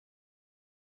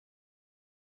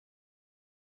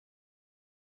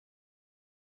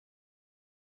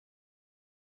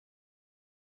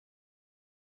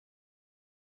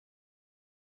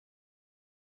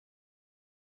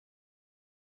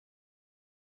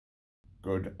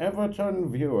Good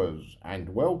Everton viewers, and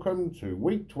welcome to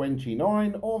week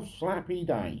 29 of Slappy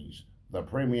Days, the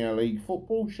Premier League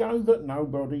football show that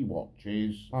nobody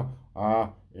watches.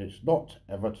 It's not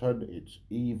Everton, it's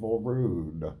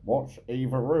Evirood. What's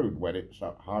Evirood when it's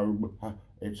at home?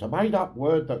 It's a made-up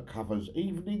word that covers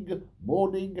evening,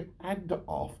 morning, and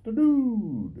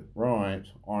afternoon. Right,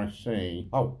 I see.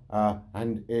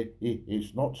 And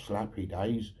it's not Slappy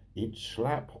Days, it's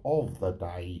Slap of the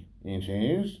Day. It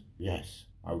is? Yes.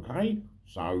 Okay,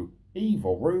 so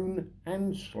Eviroon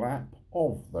and Slap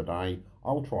of the Day.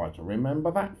 I'll try to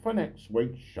remember that for next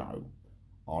week's show.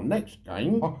 Our next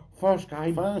game, first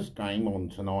game on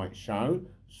tonight's show,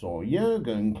 saw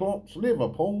Jurgen Klopp's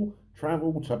Liverpool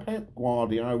travel to Pep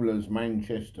Guardiola's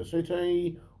Manchester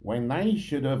City when they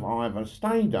should have either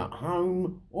stayed at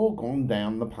home or gone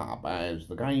down the pub, as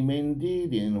the game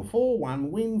ended in a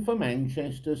 4-1 win for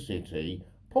Manchester City.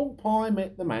 Pork Pie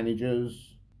met the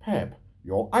managers. Pep,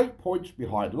 you're 8 points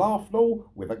behind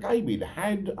Arsenal with a game in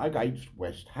hand against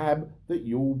West Ham that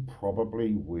you'll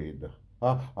probably win.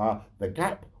 The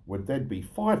gap would then be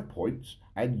 5 points,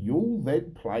 and you'll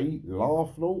then play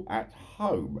Arsenal at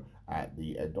home at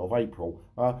the end of April.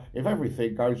 If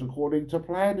everything goes according to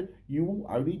plan, you will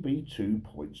only be 2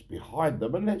 points behind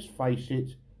them, and let's face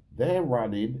it, their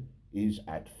running is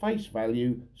at face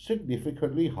value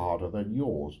significantly harder than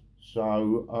yours.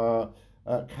 So,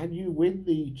 can you win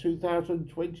the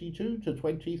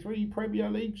 2022-23 Premier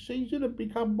League season and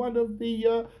become one of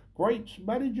the great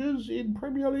managers in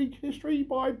Premier League history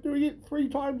by doing it 3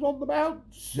 times on the bounce?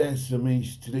 Sesame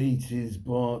Street is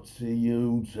brought to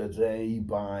you today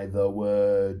by the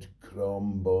word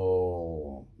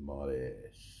crumble, Morris.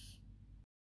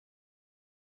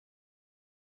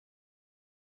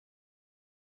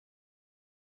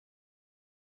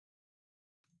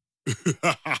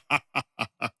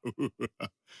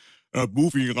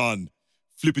 Moving on.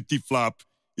 Flippity flop.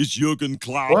 It's Jurgen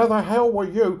Klopp. Where the hell were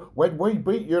you when we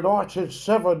beat United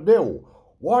 7-0?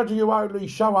 Why do you only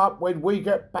show up when we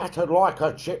get battered like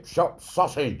a chip shop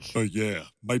sausage? Oh, yeah,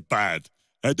 my bad.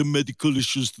 I had the medical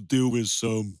issues to deal with,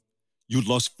 so you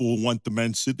lost 4-1 to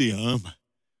Man City, huh?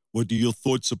 What are your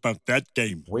thoughts about that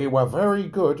game? We were very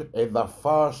good in the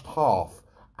first half.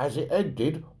 As it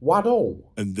ended 1-1.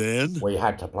 And then? We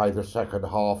had to play the second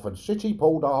half and City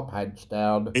pulled our pants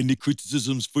down. Any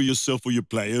criticisms for yourself or your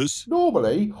players?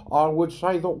 Normally, I would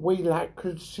say that we lack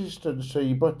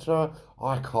consistency, but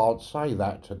I can't say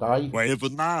that today. Why ever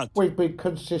not? We've been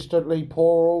consistently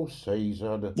poor all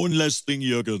season. One last thing,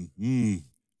 Jurgen.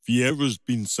 Vieira's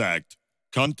been sacked.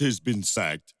 Conte's been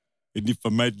sacked. And if I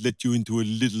might let you into a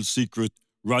little secret,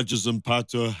 Rodgers and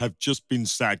Potter have just been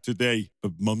sacked today,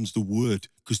 but mum's the word,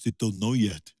 because they don't know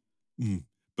yet.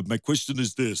 But my question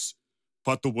is this.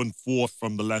 Potter won 4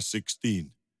 from the last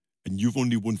 16, and you've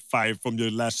only won 5 from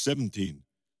your last 17.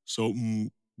 So,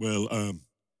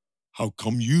 how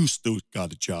come you still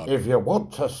got a job? If you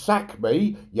want to sack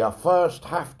me, you first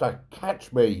have to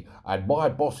catch me, and my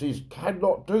bosses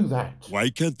cannot do that.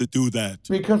 Why can't they do that?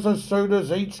 Because as soon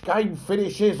as each game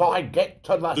finishes, I get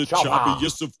to the chopper. Chopper,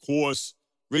 yes, of course.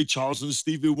 Ray Charles and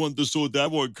Stevie Wonder saw that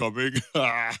one coming.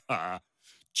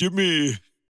 Jimmy.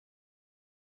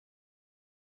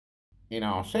 In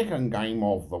our second game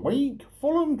of the week,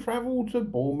 Fulham travelled to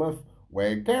Bournemouth,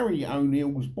 where Gary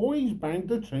O'Neill's boys bagged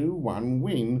a 2-1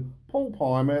 win. Paul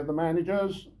Pie, the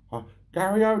managers.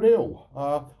 Gary O'Neill,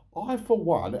 I for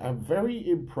one am very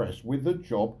impressed with the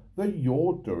job that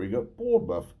you're doing at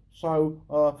Bournemouth. So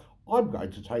I'm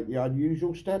going to take the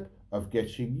unusual step of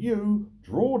getting you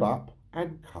drawn up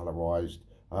and colorised.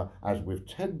 As with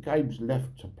 10 games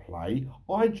left to play,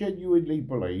 I genuinely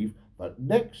believe that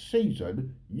next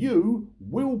season you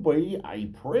will be a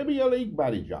Premier League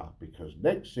manager, because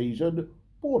next season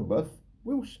Bournemouth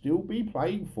will still be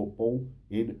playing football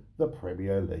in the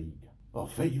Premier League. Oh,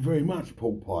 thank you very much,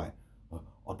 Paul Pie. I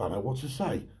don't know what to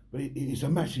say, but it is a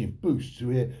massive boost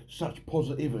to hear such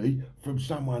positivity from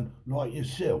someone like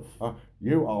yourself.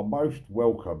 You are most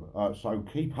welcome, so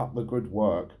keep up the good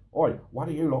work. Oi, why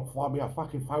don't you lot find me a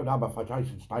fucking phone number for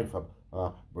Jason Statham?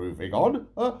 Moving on,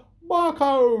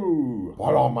 Marco!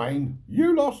 Hello, man.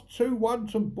 You lost 2-1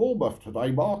 to Bournemouth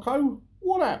today, Marco.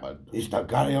 What happened? It's the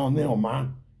Gary O'Neill,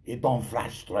 man. He don't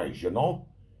flash straight, you know?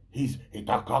 He's a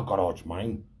cockroach,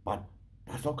 man. But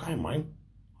that's okay, man.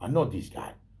 I know this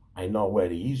guy. I know where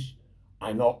he is.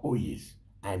 I know who he is.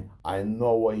 And I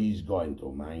know where he's going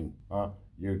to, man.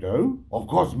 You do? Of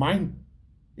course, man.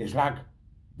 It's like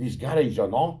this garage, you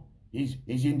know? He's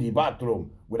in the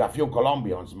bathroom with a few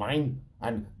Colombians, man.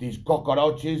 And these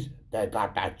cockroaches, they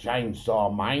got that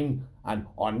chainsaw, man. And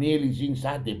O'Neill is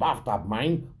inside the bathtub,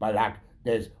 man. But like,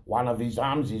 There's one of his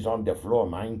arms is on the floor,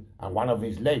 man, and one of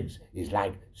his legs is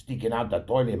like sticking out the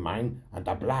toilet, man, and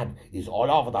the blood is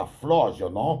all over the floors, you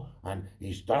know, and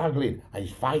he's struggling, and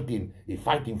he's fighting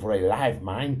for a life,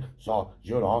 man, so,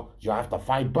 you know, you have to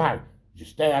fight back, you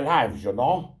stay alive, you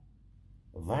know.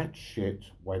 That shit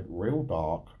went real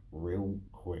dark real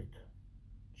quick.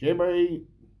 Jimmy,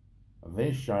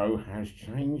 this show has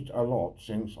changed a lot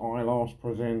since I last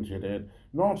presented it.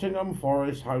 Nottingham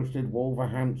Forest hosted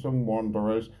Wolverhampton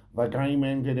Wanderers. The game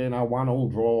ended in a 1-1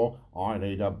 draw. I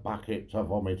need a bucket to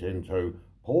vomit into.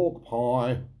 Pork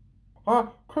pie.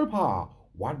 Cooper,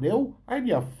 1-0 and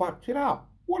you fucked it up.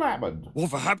 What happened?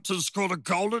 Wolverhampton scored a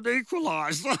goal and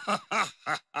equalised.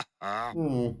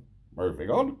 Moving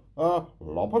on.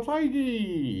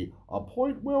 Lopetegui. A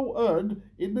point well earned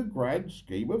in the grand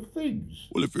scheme of things.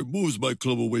 Well, if it moves my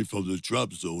club away from the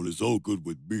trap zone, it's all good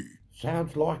with me.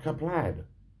 Sounds like a plan.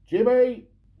 Jimmy,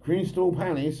 Crystal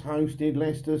Palace hosted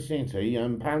Leicester City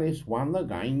and Palace won the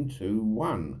game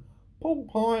 2-1. Pork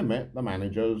pie met the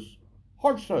managers.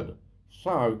 Hodgson,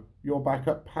 so you're back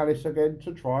at Palace again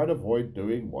to try and avoid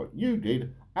doing what you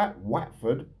did at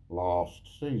Watford last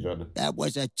season. That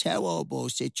was a terrible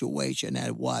situation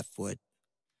at Watford.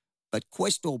 But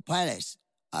Crystal Palace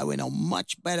are in a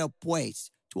much better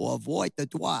place to avoid the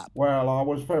drop. Well, I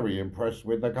was very impressed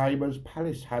with the game as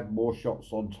Palace had more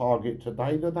shots on target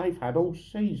today than they've had all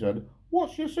season.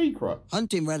 What's your secret?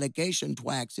 Hunting relegation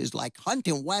tracks is like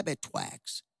hunting rabbit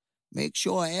tracks. Make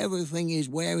sure everything is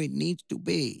where it needs to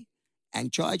be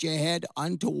and charge ahead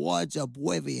untowards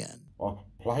oblivion.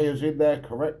 Players in their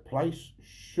correct place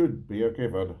should be a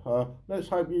given. Let's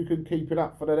hope you can keep it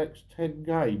up for the next 10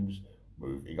 games.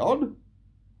 Moving on.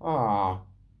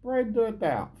 Brenda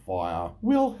Doubtfire.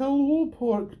 Well, hello,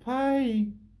 pork pie.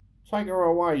 Take her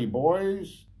away,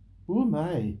 boys. Oh,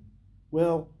 my.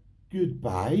 Well,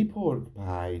 goodbye, pork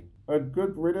pie. And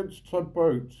good riddance to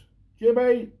boot.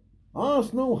 Jimmy.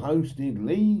 Arsenal hosted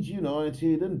Leeds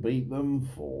United and beat them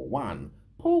 4-1.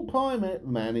 Pork pie met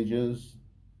the managers.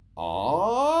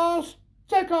 Arsteco!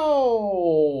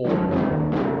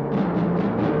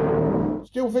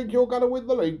 Still think you're going to win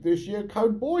the league this year,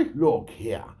 Code Boy? Look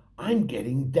here, I'm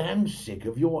getting damn sick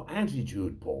of your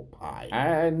attitude, pork pie.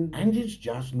 And it's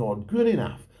just not good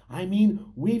enough. I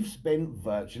mean, we've spent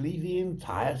virtually the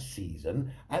entire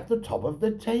season at the top of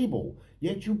the table,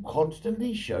 yet you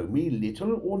constantly show me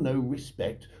little or no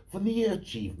respect for the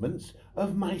achievements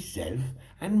of myself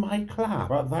and my club.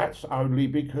 But that's only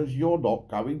because you're not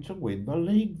going to win the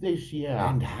league this year.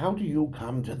 And how do you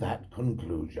come to that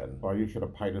conclusion? Well, you should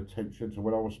have paid attention to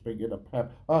when I was speaking to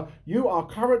Pep. You are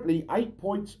currently 8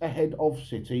 points ahead of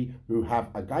City, who have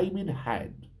a game in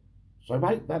hand. So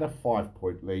make that a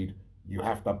 5-point lead. You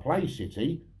have to play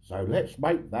City, so let's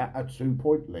make that a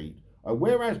 2-point lead. And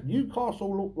whereas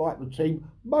Newcastle look like the team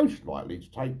most likely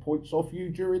to take points off you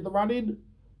during the run-in,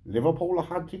 Liverpool are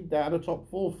hunting down a top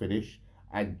 4 finish,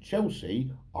 and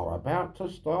Chelsea are about to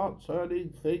start turning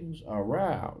things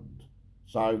around.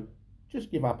 So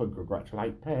just give up and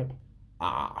congratulate Pep.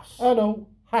 Arse. Oh no.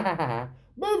 Ha ha ha.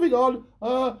 Moving on.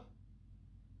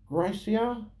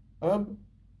 Gracia?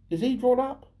 Is he drawn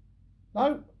up?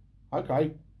 No?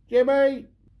 Okay. Jimmy!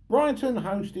 Brighton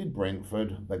hosted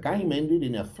Brentford. The game ended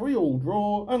in a 3-3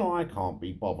 draw and I can't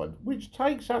be bothered, which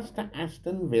takes us to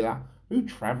Aston Villa, who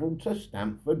travelled to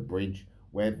Stamford Bridge,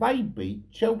 where they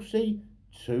beat Chelsea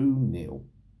 2-0.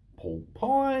 Pork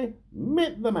pie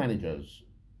met the managers.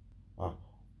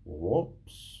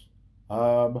 Whoops.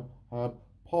 Potter.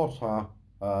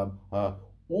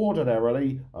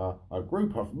 Ordinarily, a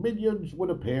group of minions would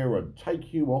appear and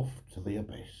take you off to the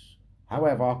abyss.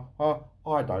 However,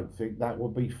 I don't think that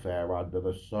would be fair under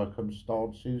the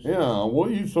circumstances. Yeah, what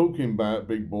are you talking about,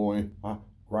 big boy?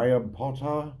 Graham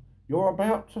Potter, you're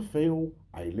about to feel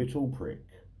a little prick.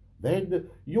 Then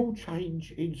you'll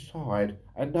change inside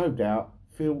and no doubt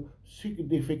feel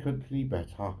significantly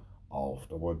better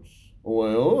afterwards.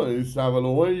 Well, is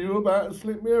Savaloy, you about to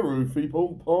slip me a roofie,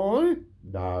 pork pie?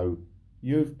 No,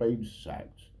 you've been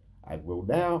sacked and will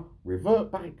now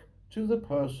revert back to the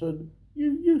person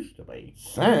you used to be.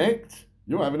 Sacked?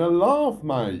 You're having a laugh,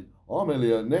 mate. I'm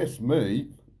Elliot Ness, me.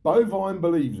 Bovine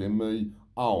believes in me.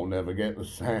 I'll never get the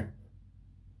sack.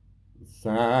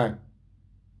 Sack.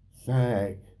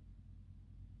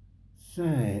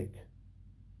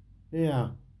 Yeah,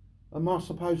 am I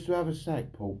supposed to have a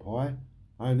sack, pork pie?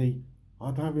 Only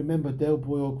I don't remember Del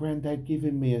Boy or Grandad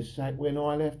giving me a sack when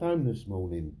I left home this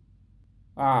morning.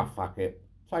 Fuck it.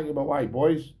 Take him away,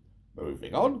 boys.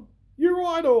 Moving on. Your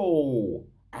idol!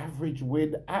 Average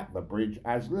win at the Bridge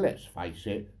as, let's face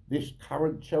it, this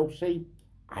current Chelsea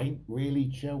ain't really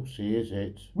Chelsea, is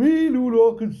it? Well,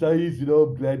 all I can say is that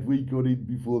I'm glad we got in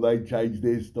before they changed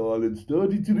their style and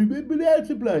started to remember how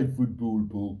to play football,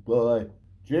 Pork Pie.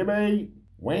 Jimmy,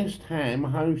 West Ham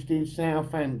hosted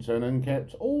Southampton and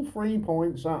kept all 3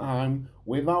 points at home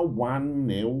with a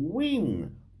 1-0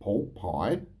 win. Pork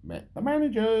Pie met the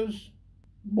managers.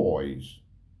 Boys,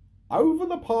 over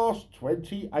the past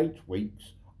 28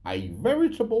 weeks, a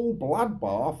veritable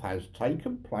bloodbath has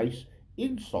taken place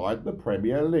inside the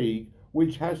Premier League,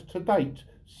 which has to date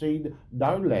seen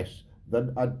no less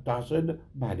than a dozen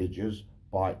managers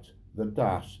bite the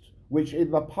dust, which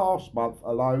in the past month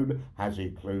alone has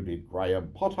included Graham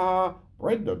Potter,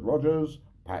 Brendan Rodgers,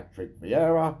 Patrick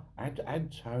Vieira and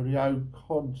Antonio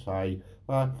Conte.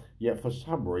 Yet for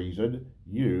some reason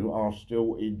you are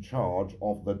still in charge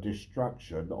of the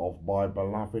destruction of my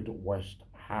beloved West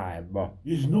Ham.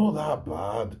 It's not that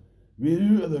bad.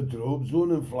 We're out of the drop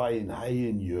zone and flying high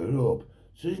in Europe,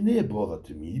 so it's no bother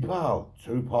to me, pal.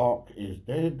 Tupac is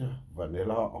dead,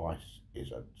 Vanilla Ice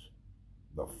isn't.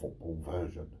 The football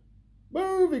version.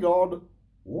 Moving on.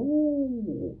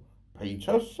 Ooh,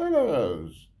 Peter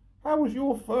Sellers. How was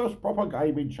your first proper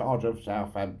game in charge of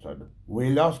Southampton?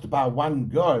 We lost by 1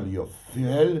 goal, you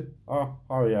fool.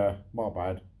 Oh yeah, my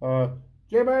bad.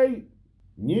 Jimmy?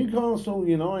 Newcastle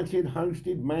United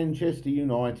hosted Manchester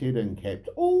United and kept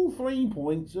all 3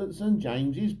 points at St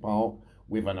James's Park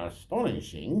with an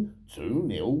astonishing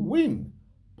 2-0 win.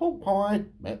 Pork Pie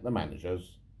met the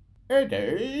managers.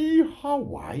 Eddie,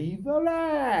 away the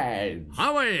lads!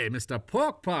 Away, Mr.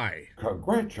 Pork Pie!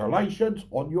 Congratulations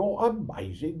on your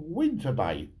amazing win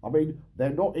today. I mean,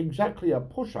 they're not exactly a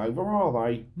pushover, are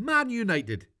they? Man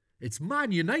United. It's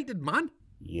Man United, man.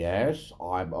 Yes,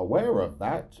 I'm aware of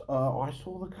that. I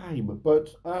saw the game.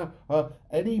 But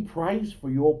any praise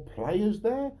for your players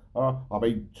there? I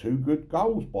mean, 2 good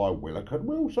goals by Willock and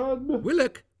Wilson.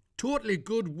 Willock, totally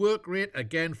good work rate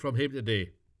again from him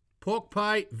today. Pork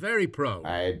Pie, very proud.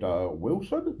 And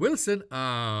Wilson? Wilson,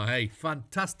 hey,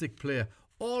 fantastic player.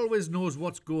 Always knows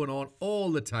what's going on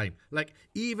all the time. Like,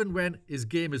 even when his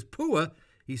game is poor,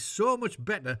 he's so much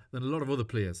better than a lot of other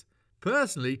players.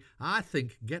 Personally, I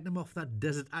think getting him off that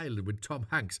desert island with Tom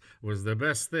Hanks was the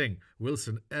best thing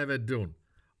Wilson ever done.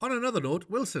 On another note,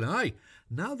 Wilson, aye,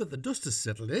 now that the dust has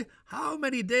settled, how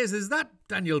many days is that,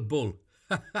 Daniel Bull?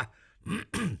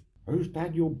 Who's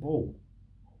Daniel Bull?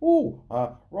 Oh,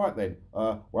 right then.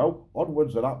 Well,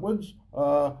 onwards and upwards.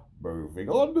 Moving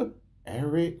on.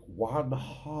 Eric One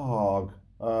Haag.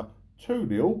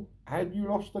 2-0, and you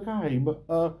lost the game.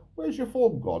 Where's your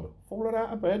form gone? Fallen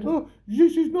out of bed?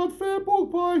 This is not fair,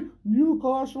 Pork Pie.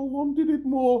 Newcastle wanted it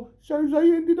more, so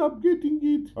they ended up getting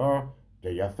it. Do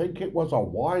you think it was a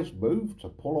wise move to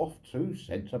pull off 2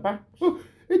 centre-backs?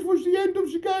 It was the end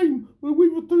of the game. We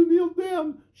were 2-0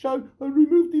 down, so I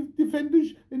removed the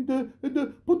defenders and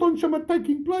put on some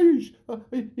attacking players.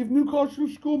 If Newcastle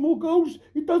score more goals,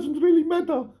 it doesn't really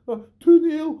matter.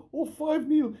 2-0 or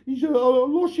 5-0 is a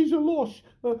loss is a loss.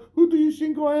 Who do you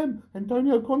think I am,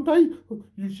 Antonio Conte?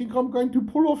 You think I'm going to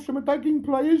pull off some attacking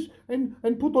players and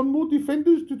put on more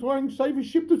defenders to try and save a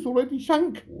ship that's already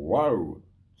sunk? Whoa,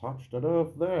 touched a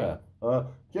nerve there.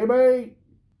 Jimmy!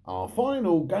 Our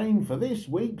final game for this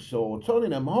week saw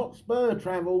Tottenham Hotspur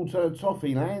travel to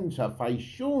Toffeeland to face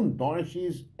Sean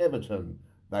Dyche's Everton.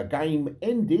 The game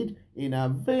ended in a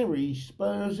very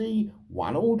Spursy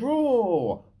 1-1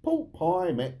 draw. Pork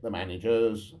Pie met the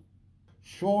managers.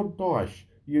 Sean Dyche,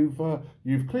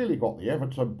 you've clearly got the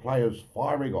Everton players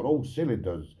firing on all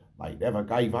cylinders. They never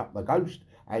gave up the ghost,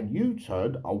 and you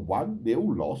turned a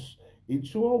 1-0 loss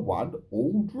into a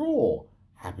 1-1 draw.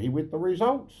 Happy with the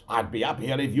results? I'd be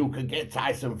happier if you could get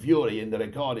Tyson Fury in the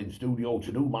recording studio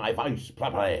to do my voice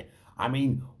properly. I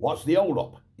mean, what's the hold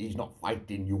up? He's not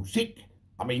fighting Usyk.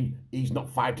 I mean, he's not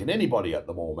fighting anybody at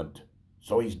the moment.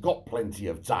 So he's got plenty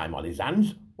of time on his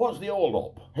hands. What's the hold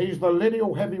up? He's the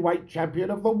lineal heavyweight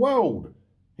champion of the world.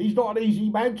 He's not an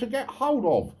easy man to get hold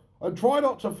of. And try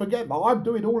not to forget that I'm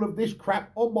doing all of this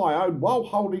crap on my own while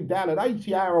holding down an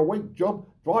 80-hour-a-week job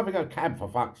driving a cab, for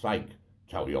fuck's sake.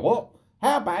 Tell you what,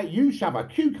 how about you shove a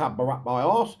cucumber up my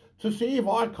arse to see if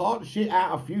I can't shit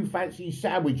out a few fancy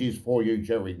sandwiches for you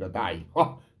during the day?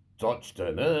 Touched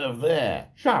a nerve there.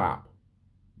 Shut up.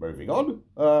 Moving on.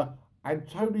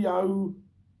 Antonio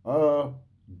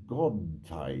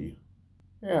Conte.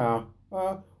 Yeah.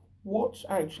 What's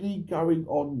actually going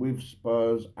on with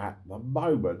Spurs at the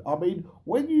moment? I mean,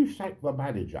 when you sack the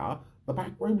manager, the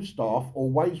backroom staff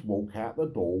always walk out the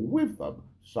door with them.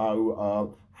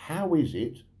 So, how is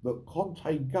it that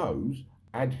Conte goes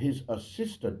and his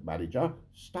assistant manager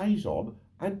stays on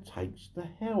and takes the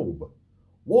helm?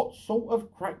 What sort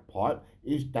of crackpipe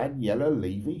is Daniela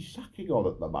Levy sucking on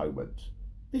at the moment?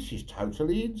 This is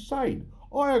totally insane.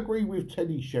 I agree with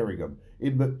Teddy Sheringham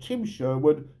in that Tim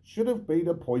Sherwood should have been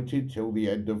appointed till the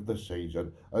end of the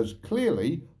season, as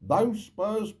clearly those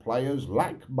Spurs players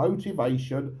lack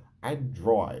motivation and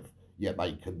drive, yet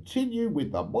they continue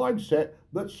with the mindset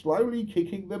that's slowly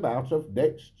kicking them out of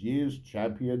next year's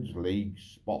Champions League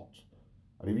spot.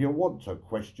 And if you want to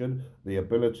question the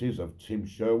abilities of Tim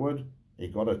Sherwood, he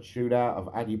got a tune out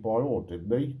of Adebayor,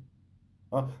 didn't he?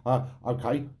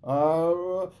 Okay.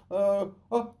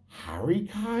 Harry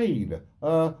Kane.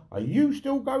 Are you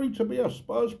still going to be a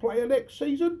Spurs player next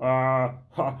season? Yeah.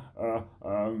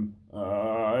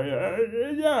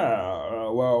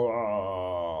 Well,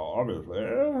 obviously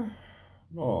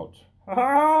not.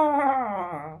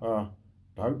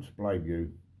 Don't blame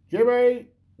you. Jimmy!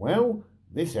 Well,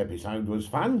 this episode was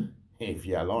fun, if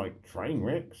you like train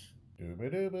wrecks.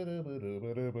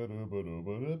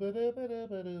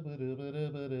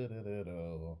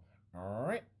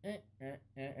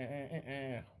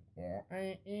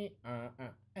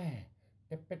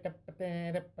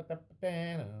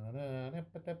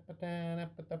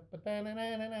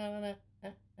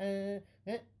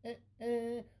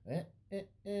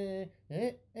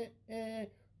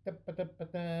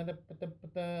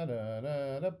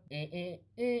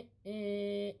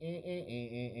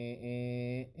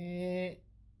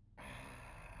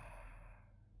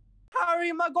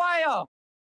 Harry Maguire!